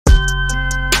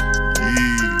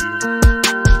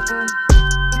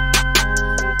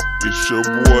your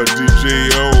boy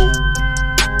DJ O.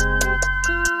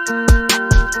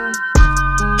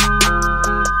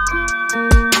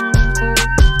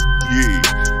 Yeah,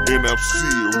 NFC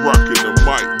rockin' the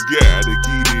mic, gotta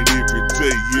get it every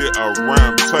day. Yeah, I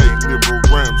rhyme tight, never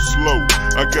rhyme slow.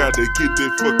 I gotta get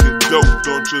that fucking dope.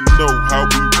 Don't you know how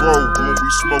we roll when we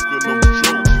smoking them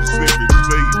jokes every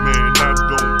day, man? I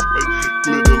don't play.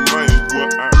 Clear the lane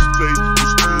where I stay. You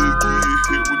still get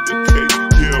hit with the K.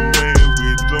 Yeah, man, we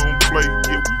don't play.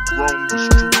 Yeah, we roam the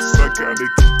streets. I gotta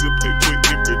get the paper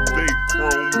every day.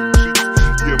 Chrome and Jeeps.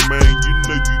 Yeah, man, you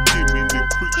know you give me the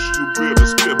creeps. You better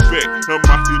step back. I'm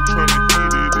out here trying to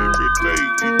get it every day.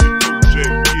 And you know, Jack,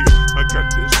 yeah, I got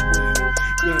that swag.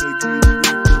 Gotta get it.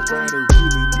 Everybody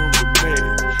really know the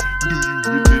man. Do you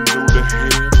really know the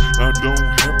ham? I don't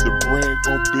have to brag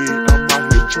or beg. I'm out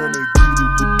here trying to get it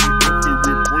with the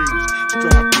every rings.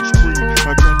 Stop and scream.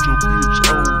 I got your bitch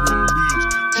on her knees.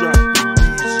 Dropping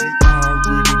these. You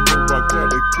already know I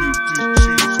gotta get this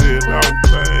cheese at all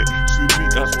time. See me,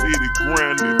 I steady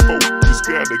grinding. Focus.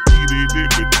 Gotta get it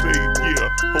every day. Yeah,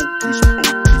 hocus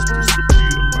pocus.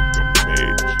 Disappear like a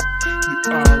magic. You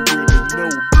already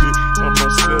know that I'm a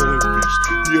savage.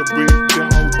 Yeah, big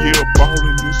dog, yeah,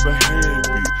 ballin' is a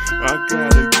habit. I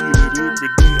gotta get it every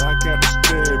day, I gotta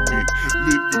stab it.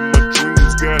 Living my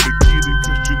dreams, gotta get it,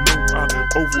 cause you know I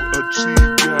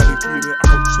overachieve. Gotta get it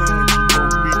outside, you know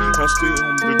me. I stay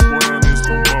on the grind, it's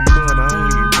on my mind, I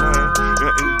ain't lying. I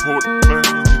ain't hard to find,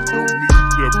 you know me.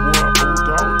 That boy, old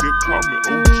dog, they call me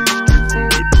OG, straight from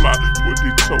the block, what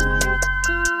they told him.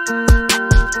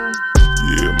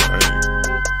 Yeah, man.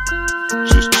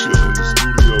 Just chill in the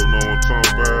studio, know what I'm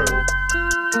talking about?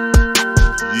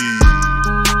 Yeah.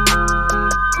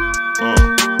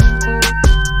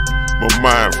 My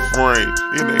mind frame,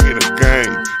 it ain't a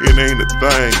game, it ain't a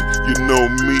thing. You know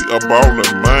me, a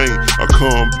ballin' man. I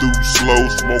come through slow,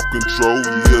 smoke control,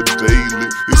 yeah, daily.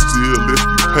 It's still if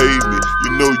you pay me, you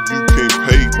know you can't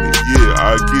pay me. Yeah,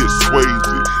 I get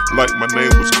swayzy, like my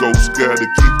name was Ghost. Gotta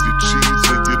keep the cheese,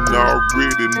 and you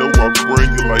already know I bring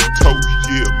you like toast.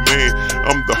 Yeah, man,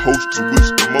 I'm the host to which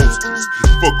the mostest.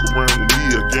 Fuck around with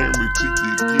me, I guarantee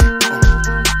you get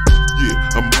yeah,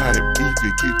 I might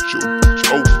even get your bitch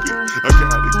open. I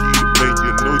gotta get it, man,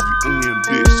 you know you in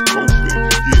this scoping.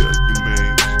 Yeah, you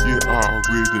man, you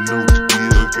already know the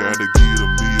deal. Gotta get a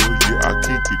meal, yeah, I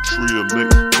keep it trill,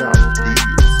 let dollar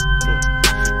bills.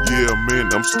 Yeah, man,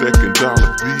 I'm stacking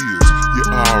dollar bills. You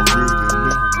already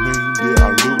know, man, that I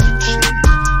love the chill.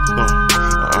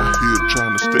 I'm here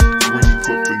trying to stack the green,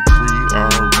 puffin' green.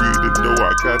 I already know I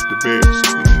got the baddest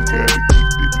team. Gotta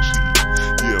keep it cheap.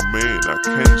 Yeah, man, I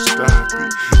can't stop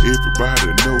it.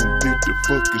 Everybody know that the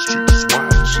fucking streets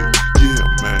watch it. Yeah,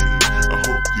 man, I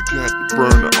hope you got the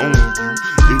burner on you.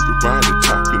 Everybody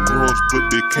talking noise, but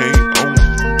they can't own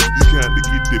you. You gotta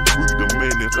get that freedom,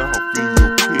 man, it's off in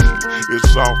your head.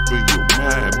 It's off in your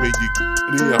mind, man, you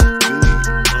get it out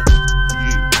there.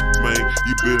 Yeah, man,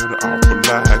 you better off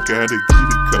alive. Gotta get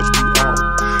it, cause we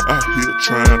out here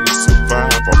trying to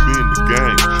survive. I'm in the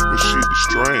game, but shit is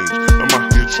strange. I'm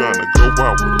out here trying to go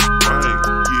out with a bang.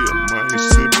 Yeah, man,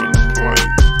 sipping the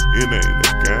plane. It ain't